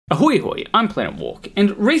Ahoy hoy, I'm Planet Walk,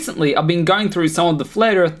 and recently I've been going through some of the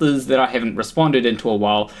flat earthers that I haven't responded into a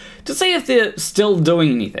while to see if they're still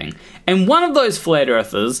doing anything. And one of those flat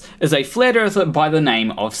earthers is a flat earther by the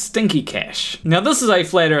name of Stinky Cash. Now this is a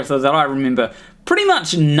flat earther that I remember pretty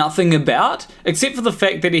much nothing about, except for the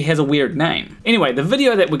fact that he has a weird name. Anyway, the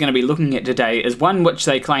video that we're going to be looking at today is one which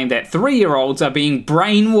they claim that 3-year-olds are being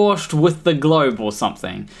brainwashed with the globe or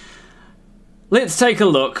something. Let's take a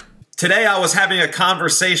look. Today I was having a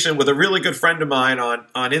conversation with a really good friend of mine on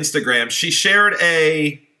Instagram. She shared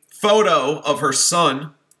a photo of her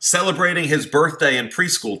son celebrating his birthday in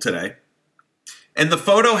preschool today. And the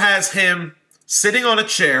photo has him sitting on a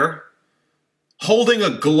chair holding a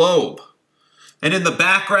globe. And in the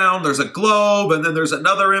background there's a globe, and then there's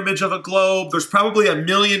another image of a globe. There's probably 1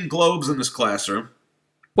 million globes in this classroom.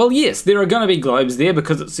 Well, yes, there are going to be globes there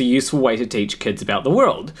because it's a useful way to teach kids about the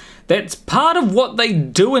world. That's part of what they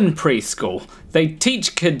do in preschool. They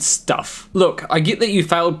teach kids stuff. Look, I get that you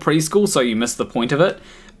failed preschool, so you missed the point of it,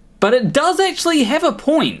 but it does actually have a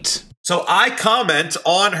point. So I comment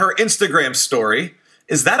on her Instagram story,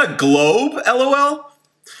 "Is that a globe, LOL?"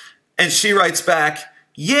 And she writes back,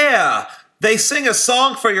 "Yeah, they sing a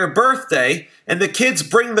song for your birthday, and the kids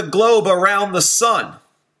bring the globe around the sun."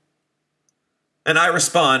 And I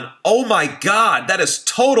respond, "Oh my God, that is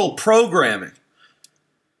total programming."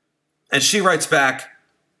 And she writes back,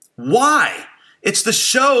 "Why? It's to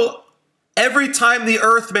show every time the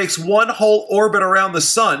Earth makes one whole orbit around the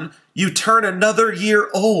sun, you turn another year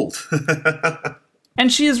old."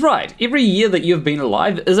 And she is right. Every year that you've been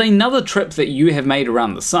alive is another trip that you have made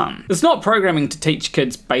around the sun. It's not programming to teach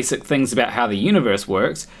kids basic things about how the universe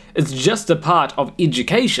works, it's just a part of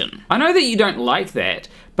education. I know that you don't like that,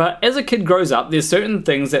 but as a kid grows up, there's certain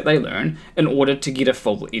things that they learn in order to get a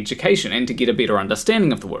full education and to get a better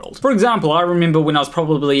understanding of the world. For example, I remember when I was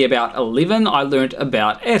probably about 11, I learned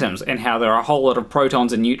about atoms and how there are a whole lot of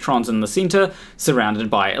protons and neutrons in the center surrounded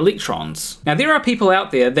by electrons. Now there are people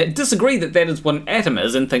out there that disagree that that is what an atom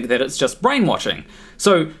is and think that it's just brainwashing.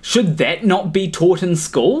 So should that not be taught in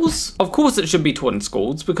schools? Of course it should be taught in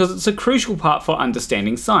schools because it's a crucial part for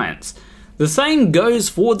understanding science. The same goes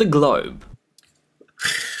for the globe.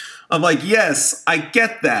 I'm like, yes, I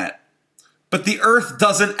get that. But the Earth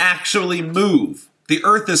doesn't actually move. The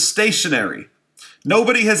Earth is stationary.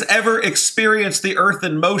 Nobody has ever experienced the Earth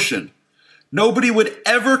in motion. Nobody would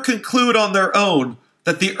ever conclude on their own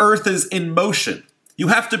that the Earth is in motion. You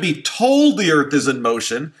have to be told the Earth is in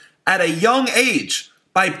motion at a young age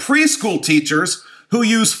by preschool teachers who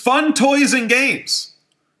use fun toys and games.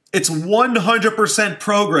 It's 100%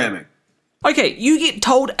 programming. Okay, you get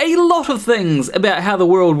told a lot of things about how the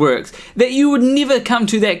world works that you would never come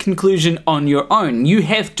to that conclusion on your own. You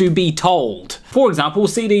have to be told. For example,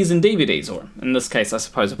 CDs and DVDs, or in this case I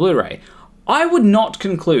suppose a Blu-ray. I would not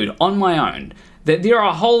conclude on my own that there are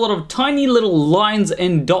a whole lot of tiny little lines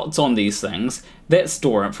and dots on these things that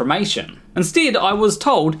store information. Instead, I was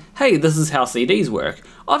told, hey, this is how CDs work.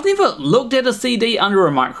 I've never looked at a CD under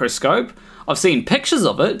a microscope. I've seen pictures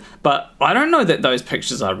of it, but I don't know that those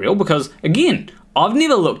pictures are real because, again, I've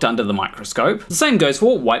never looked under the microscope. The same goes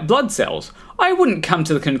for white blood cells. I wouldn't come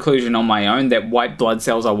to the conclusion on my own that white blood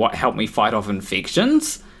cells are what help me fight off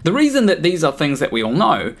infections. The reason that these are things that we all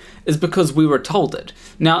know is because we were told it.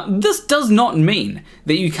 Now, this does not mean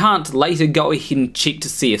that you can't later go ahead and check to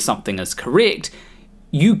see if something is correct.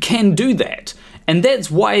 You can do that. And that's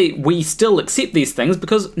why we still accept these things,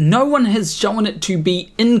 because no one has shown it to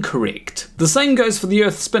be incorrect. The same goes for the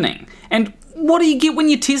Earth spinning. And what do you get when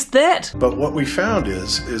you test that? But what we found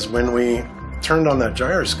is when we turned on that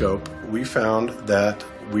gyroscope, we found that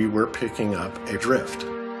we were picking up a drift.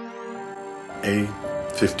 A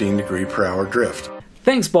 15-degree-per-hour drift.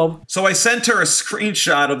 Thanks, Bob. So I sent her a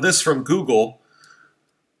screenshot of this from Google,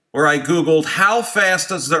 where I Googled, how fast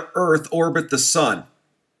does the Earth orbit the sun?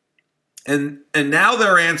 And now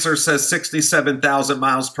their answer says 67,000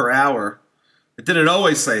 miles per hour. It didn't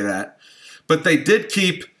always say that, but they did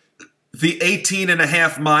keep the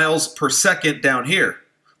 18.5 miles per second down here.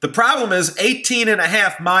 The problem is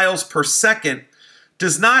 18.5 miles per second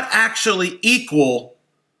does not actually equal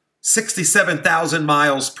 67,000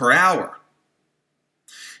 miles per hour.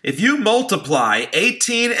 If you multiply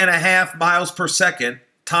 18.5 miles per second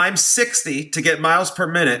times 60 to get miles per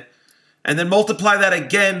minute, and then multiply that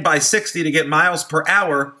again by 60 to get miles per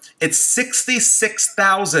hour, it's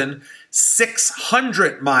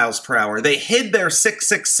 66,600 miles per hour. They hid their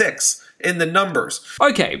 666 in the numbers.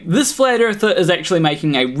 Okay, this flat earther is actually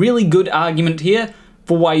making a really good argument here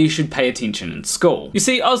for why you should pay attention in school. You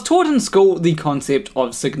see, I was taught in school the concept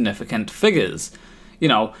of significant figures. You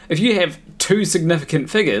know, if you have two significant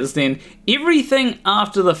figures, then everything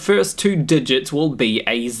after the first two digits will be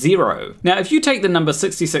a 0. Now, if you take the number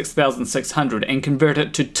 66,600 and convert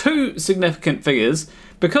it to two significant figures,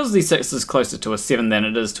 because the 6 is closer to a 7 than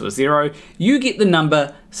it is to a 0, you get the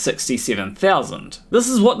number 67,000. This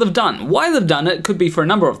is what they've done. Why they've done it could be for a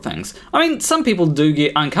number of things. I mean, some people do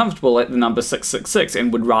get uncomfortable at the number 666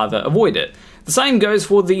 and would rather avoid it. The same goes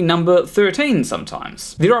for the number 13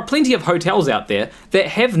 sometimes. There are plenty of hotels out there that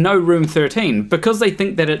have no room 13 because they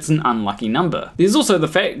think that it's an unlucky number. There's also the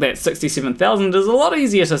fact that 67,000 is a lot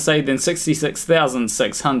easier to say than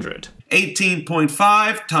 66,600.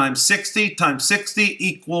 18.5 times 60 times 60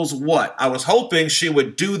 equals what? I was hoping she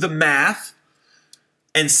would do the math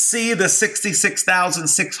and see the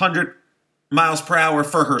 66,600 miles per hour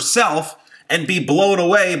for herself and be blown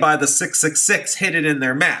away by the 666 hidden in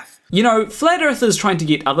their math. You know, flat earthers trying to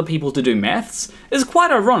get other people to do maths is quite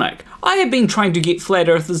ironic. I have been trying to get flat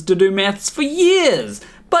earthers to do maths for years,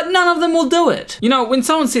 but none of them will do it. You know, when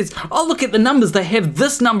someone says, oh, look at the numbers, they have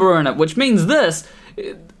this number in it, which means this,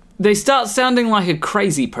 they start sounding like a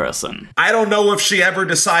crazy person. I don't know if she ever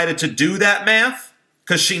decided to do that math,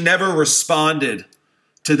 because she never responded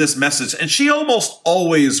to this message. And she almost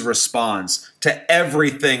always responds to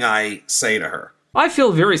everything I say to her. I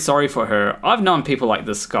feel very sorry for her. I've known people like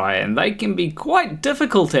this guy, and they can be quite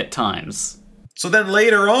difficult at times. So then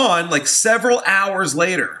later on, like several hours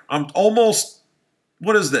later, I'm almost,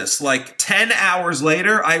 what is this, like 10 hours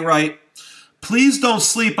later, I write, please don't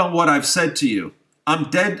sleep on what I've said to you. I'm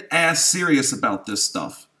dead ass serious about this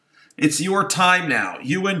stuff. It's your time now.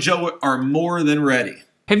 You and Joe are more than ready.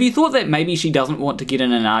 Have you thought that maybe she doesn't want to get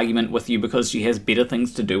in an argument with you because she has better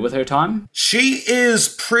things to do with her time? She is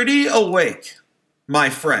pretty awake, my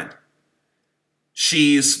friend.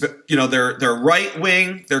 She's, you know, they're right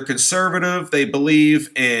wing, they're conservative, they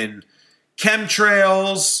believe in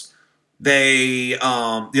chemtrails, they,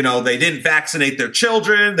 you know, they didn't vaccinate their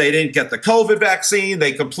children, they didn't get the COVID vaccine,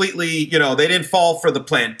 they completely, you know, they didn't fall for the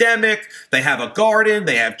pandemic, they have a garden,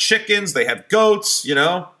 they have chickens, they have goats, you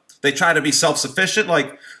know, they try to be self-sufficient.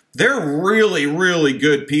 Like, they're really, really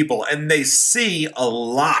good people, and they see a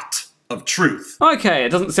lot of truth. Okay, it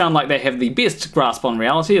doesn't sound like they have the best grasp on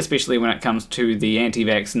reality, especially when it comes to the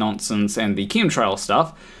anti-vax nonsense and the chemtrail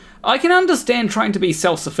stuff. I can understand trying to be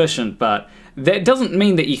self-sufficient, but that doesn't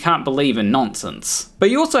mean that you can't believe in nonsense.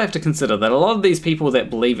 But you also have to consider that a lot of these people that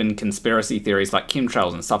believe in conspiracy theories like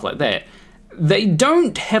chemtrails and stuff like that, they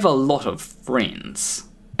don't have a lot of friends.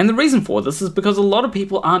 And the reason for this is because a lot of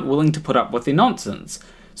people aren't willing to put up with their nonsense.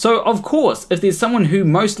 So, of course, if there's someone who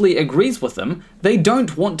mostly agrees with them, they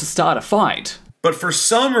don't want to start a fight. But for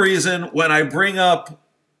some reason, when I bring up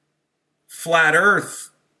flat Earth,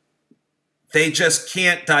 they just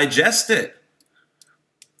can't digest it.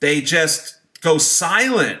 They just go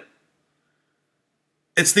silent.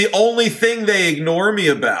 It's the only thing they ignore me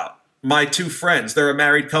about. My two friends, they're a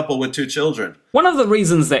married couple with 2 children. One of the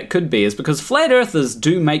reasons that could be is because flat earthers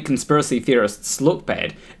do make conspiracy theorists look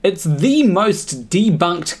bad. It's the most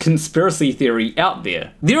debunked conspiracy theory out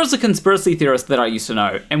there. There is a conspiracy theorist that I used to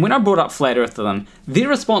know, and when I brought up flat earth to them, their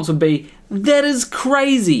response would be, that is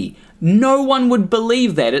crazy. No one would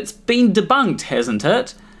believe that. It's been debunked, hasn't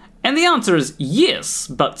it? And the answer is yes,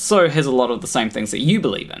 but so has a lot of the same things that you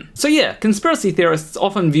believe in. So yeah, conspiracy theorists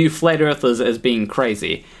often view flat earthers as being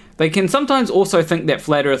crazy. They can sometimes also think that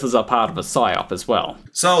flat earthers are part of a psyop as well.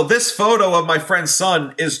 So this photo of my friend's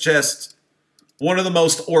son is just one of the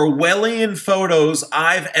most Orwellian photos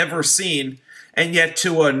I've ever seen, and yet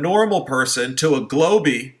to a normal person, to a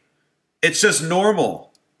globie, it's just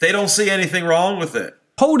normal. They don't see anything wrong with it.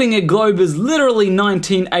 Holding a globe is literally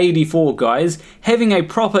 1984, guys. Having a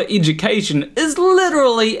proper education is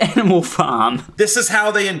literally Animal Farm. This is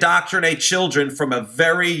how they indoctrinate children from a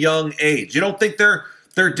very young age. You don't think they're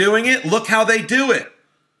doing it? Look how they do it.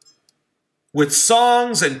 With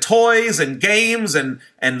songs and toys and games and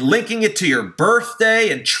linking it to your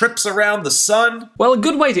birthday and trips around the sun. Well, a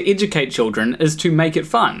good way to educate children is to make it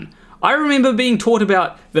fun. I remember being taught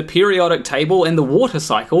about the periodic table and the water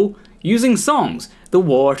cycle using songs. The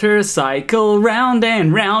water cycle round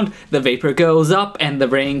and round, the vapor goes up and the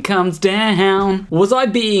rain comes down. Was I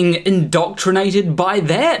being indoctrinated by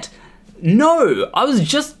that? No, I was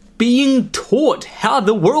just being taught how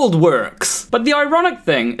the world works. But the ironic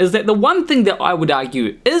thing is that the one thing that I would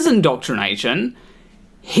argue is indoctrination,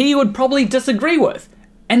 he would probably disagree with,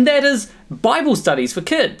 and that is Bible studies for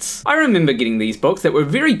kids. I remember getting these books that were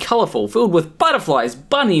very colourful, filled with butterflies,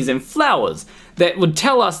 bunnies and flowers, that would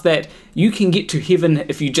tell us that you can get to heaven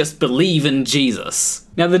if you just believe in Jesus.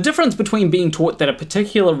 Now, the difference between being taught that a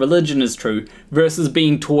particular religion is true versus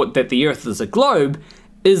being taught that the earth is a globe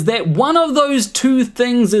is that one of those two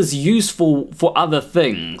things is useful for other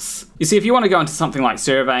things. You see, if you want to go into something like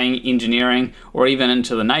surveying, engineering, or even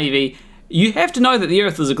into the Navy, you have to know that the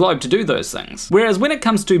Earth is a globe to do those things. Whereas when it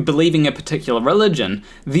comes to believing a particular religion,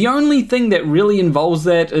 the only thing that really involves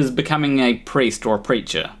that is becoming a priest or a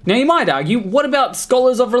preacher. Now you might argue, what about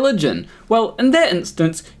scholars of religion? Well, in that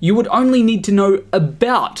instance, you would only need to know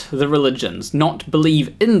about the religions, not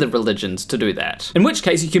believe in the religions to do that. In which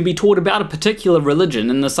case you can be taught about a particular religion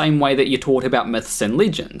in the same way that you're taught about myths and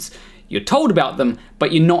legends. You're told about them,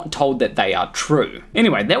 but you're not told that they are true.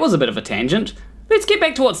 Anyway, that was a bit of a tangent. Let's get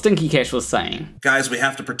back to what Stinky Cash was saying. Guys, we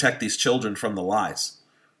have to protect these children from the lies.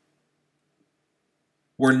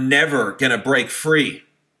 We're never gonna break free.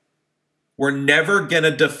 We're never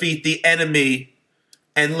gonna defeat the enemy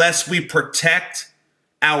unless we protect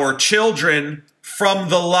our children from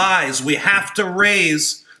the lies. We have to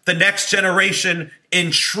raise the next generation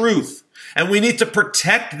in truth. And we need to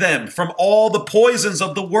protect them from all the poisons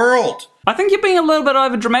of the world. I think you're being a little bit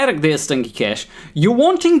overdramatic there, Stinky Cash. You're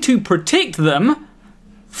wanting to protect them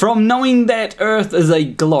from knowing that Earth is a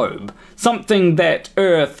globe. Something that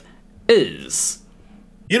Earth is.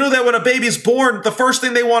 You know that when a baby's born, the first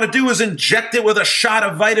thing they want to do is inject it with a shot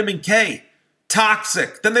of vitamin K.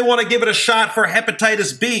 Toxic. Then they want to give it a shot for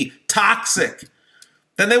hepatitis B. Toxic.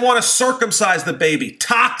 Then they want to circumcise the baby.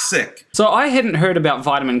 Toxic. So I hadn't heard about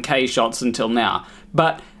vitamin K shots until now,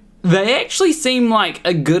 but they actually seem like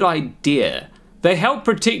a good idea. They help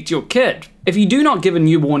protect your kid. If you do not give a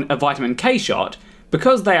newborn a vitamin K shot,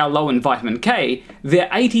 because they are low in vitamin K, they're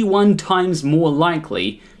 81 times more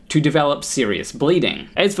likely to develop serious bleeding.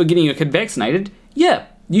 As for getting your kid vaccinated, yeah,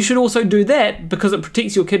 you should also do that because it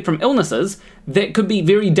protects your kid from illnesses that could be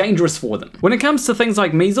very dangerous for them. When it comes to things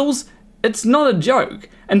like measles, it's not a joke.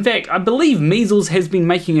 In fact, I believe measles has been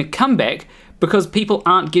making a comeback because people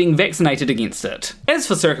aren't getting vaccinated against it. As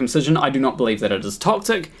for circumcision, I do not believe that it is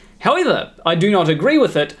toxic. However, I do not agree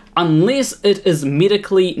with it unless it is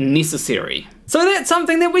medically necessary. So that's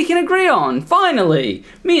something that we can agree on, finally!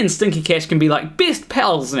 Me and Stinky Cash can be like best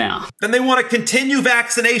pals now. Then they want to continue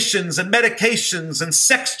vaccinations and medications and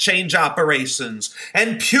sex change operations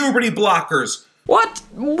and puberty blockers. What?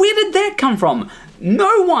 Where did that come from?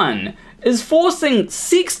 No one is forcing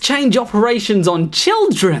sex change operations on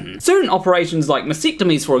children. Certain operations like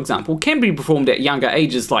mastectomies, for example, can be performed at younger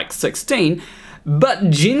ages like 16, but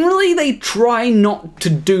generally they try not to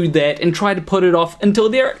do that and try to put it off until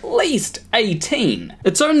they're at least 18.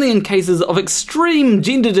 It's only in cases of extreme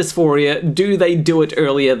gender dysphoria do they do it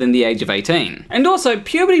earlier than the age of 18. And also,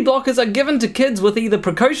 puberty blockers are given to kids with either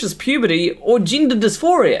precocious puberty or gender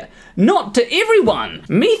dysphoria. Not to everyone.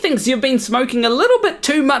 Me thinks you've been smoking a little bit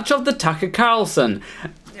too much of the Tucker Carlson.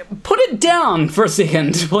 Put it down for a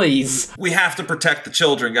second, please. We have to protect the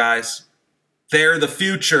children, guys. They're the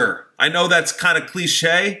future. I know that's kind of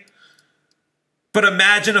cliche, but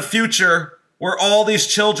imagine a future where all these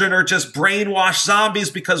children are just brainwashed zombies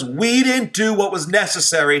because we didn't do what was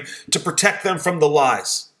necessary to protect them from the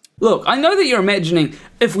lies. Look, I know that you're imagining,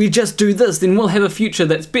 if we just do this, then we'll have a future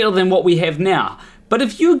that's better than what we have now. But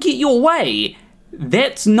if you get your way,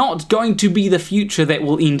 that's not going to be the future that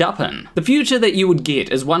we'll end up in. The future that you would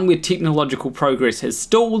get is one where technological progress has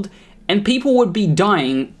stalled and people would be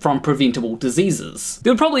dying from preventable diseases.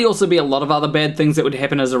 There would probably also be a lot of other bad things that would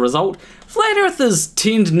happen as a result. Flat Earthers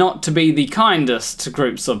tend not to be the kindest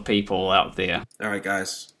groups of people out there. Alright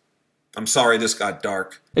guys, I'm sorry this got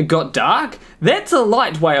dark. It got dark? That's a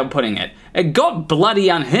light way of putting it. It got bloody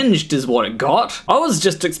unhinged is what it got. I was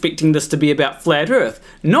just expecting this to be about Flat Earth,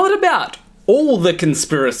 not about all the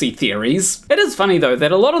conspiracy theories. It is funny though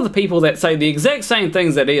that a lot of the people that say the exact same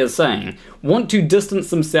things that he is saying want to distance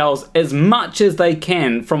themselves as much as they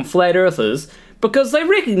can from Flat Earthers because they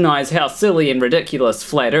recognise how silly and ridiculous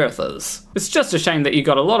Flat Earth is. It's just a shame that you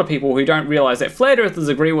got a lot of people who don't realise that Flat Earthers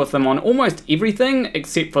agree with them on almost everything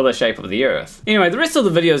except for the shape of the Earth. Anyway, the rest of the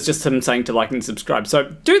video is just him saying to like and subscribe, so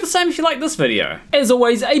do the same if you like this video. As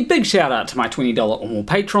always, a big shout out to my $20 or more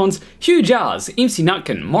patrons: Hugh Jarsz,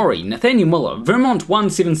 MC.Nutkin, Morrie, Nathaniel Muller,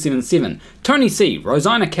 Vermont1777, Tony C,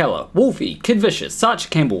 Rosyna Keller, Wolfie, KidVicious, Sacha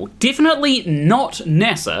Campbell, definitely not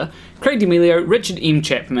NASA, Craig D'Amelio, Richard M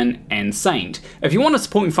Chapman, and Sain't. If you want to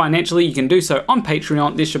support me financially, you can do so on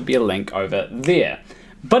Patreon. There should be a link over there.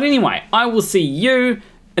 But anyway, I will see you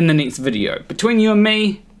in the next video. Between you and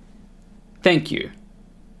me, thank you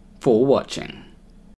for watching.